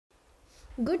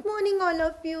Good morning all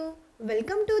of you.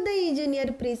 Welcome to the Junior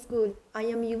Preschool. I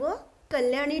am your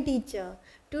Kalyani teacher.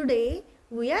 Today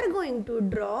we are going to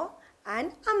draw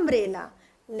an umbrella.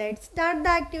 Let's start the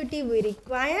activity. We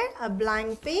require a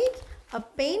blank page, a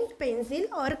pen, pencil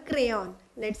or crayon.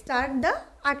 Let's start the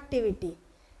activity.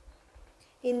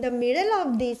 In the middle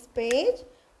of this page,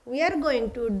 we are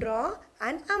going to draw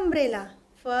an umbrella.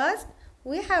 First,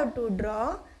 we have to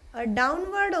draw a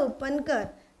downward open curve.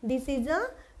 This is a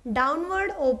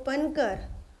downward open curve.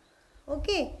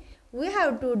 Okay, we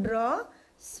have to draw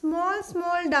small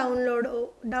downward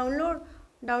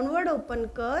open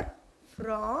curve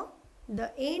from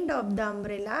the end of the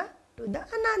umbrella to the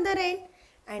another end.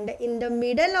 And in the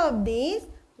middle of this,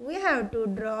 we have to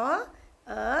draw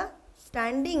a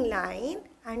standing line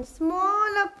and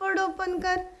small upward open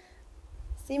curve.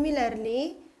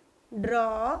 Similarly,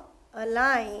 draw a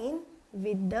line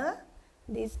with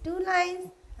these two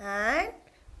lines and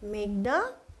make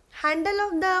the handle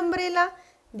of the umbrella.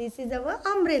 This is our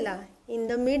umbrella. In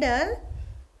the middle,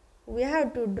 we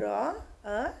have to draw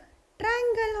a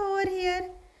triangle over here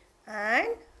and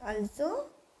also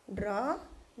draw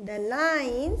the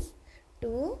lines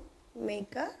to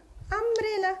make a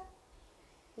umbrella.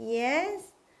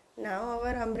 Yes, now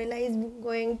our umbrella is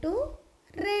going to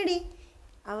ready.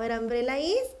 Our umbrella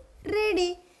is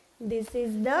ready. This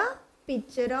is the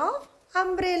picture of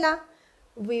umbrella.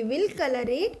 We will color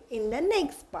it in the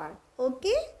next part.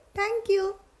 Okay, thank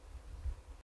you.